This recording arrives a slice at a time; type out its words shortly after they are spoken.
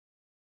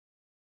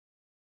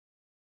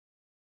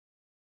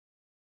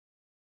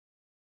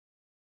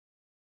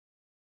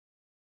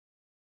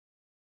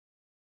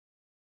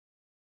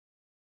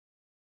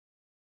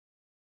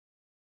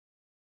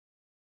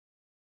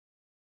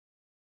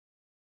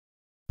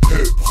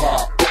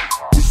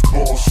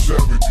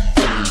78.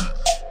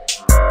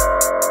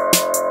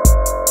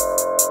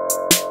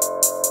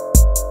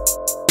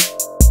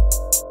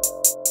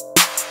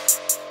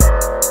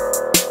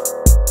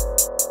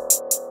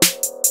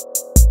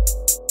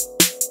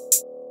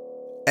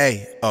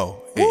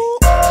 A-O-E.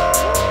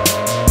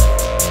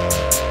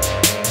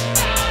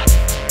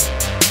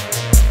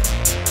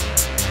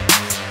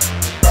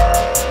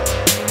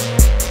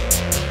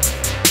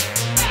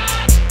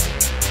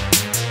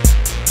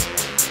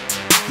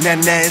 Nah,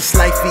 it's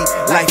lifey,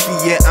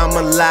 yeah, I'm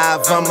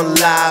alive,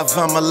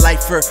 I'm a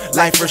lifer,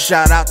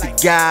 shout out to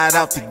God,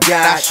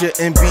 I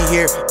shouldn't be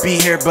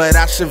here, but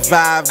I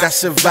survived,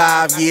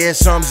 yeah,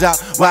 arms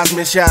out,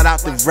 Wiseman, shout out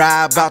to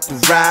Rob,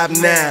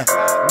 now.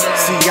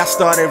 See, I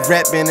started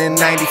rapping in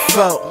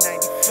 94,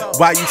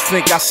 why you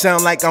think I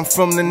sound like I'm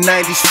from the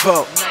 90s,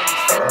 folk?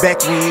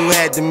 Back when you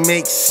had to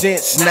make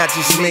sense, not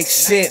just make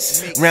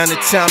sense, round the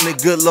time the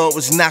good Lord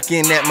was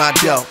knocking at my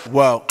door,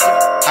 whoa.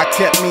 I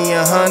kept me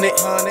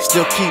 100,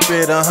 still keep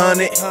it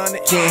 100.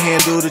 Can't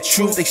handle the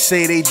truth, they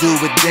say they do,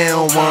 but they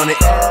don't want it.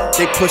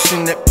 They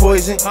pushing that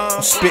poison,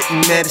 I'm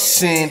spitting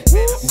medicine.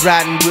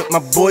 Riding with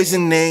my boys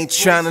and they ain't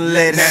trying to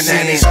let us in.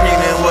 Now they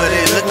screaming what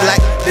it look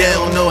like, they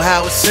don't know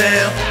how it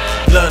sound.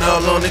 Blood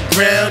all on the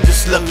ground,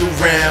 just look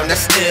around,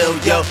 that's ill,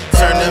 yo.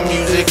 Turn the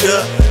music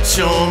up,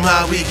 show them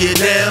how we get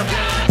down.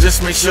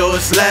 Just make sure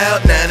it's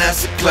loud, now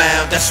that's a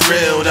cloud, that's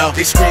real though.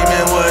 They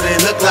screaming what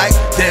it look like,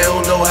 they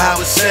don't know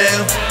how it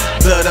sound.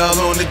 Blood all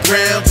on the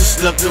ground,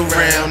 just look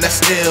around,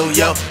 that's ill,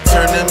 yo.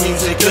 Turn the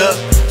music up,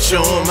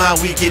 show them how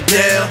we get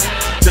down.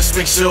 Just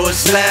make sure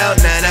it's loud,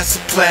 now that's a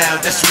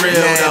cloud, that's real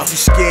though. If you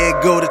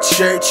scared, go to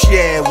church,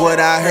 yeah, what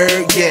I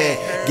heard, yeah.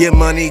 Get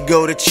money,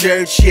 go to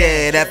church,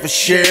 yeah, that for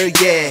sure,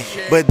 yeah.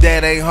 But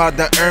that ain't hard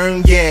to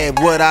earn, yeah,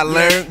 what I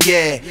learned,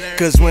 yeah.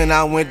 Cause when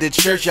I went to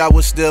church, I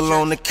was still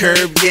on the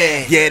curb,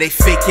 yeah. Yeah, they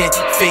faking,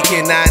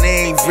 nah,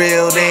 they ain't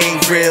real.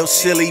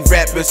 Silly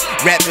rappers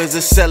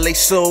that sell they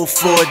soul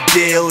for a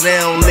deal. They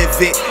don't live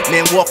it,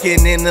 man,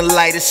 walking in the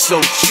light is so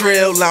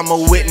trill. I'm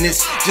a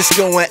witness, just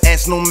go and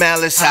ask no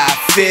malice how I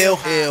feel.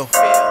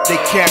 They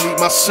carried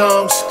my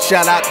songs,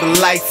 shout out the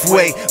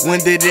Lifeway. When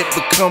did it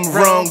become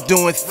wrong,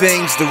 doing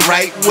things the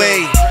right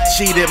way?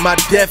 Cheated my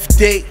death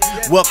date,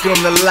 welcome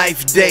to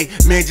Life Day.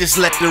 Man, just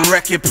let the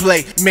record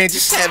play, man,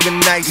 just have a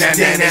nice day.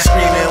 Now they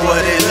screaming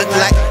what it look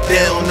like, they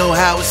don't know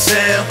how it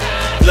sound.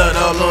 Blood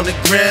all on the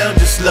ground,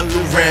 just look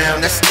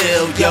around, that's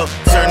ill, yo.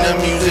 Turn the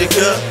music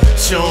up,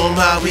 show them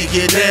how we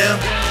get down.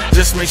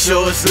 Just make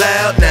sure it's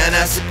loud, now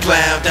that's a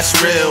cloud, that's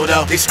real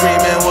though. They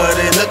screaming what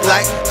it look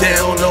like, they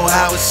don't know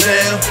how it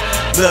sound.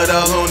 Blood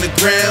all on the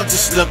ground,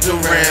 just look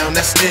around,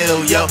 that's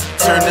ill, yo.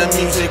 Turn the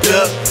music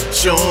up,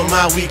 show them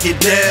how we get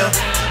down.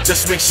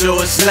 Just make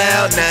sure it's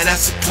loud, now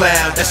that's a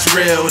cloud, that's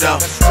real though.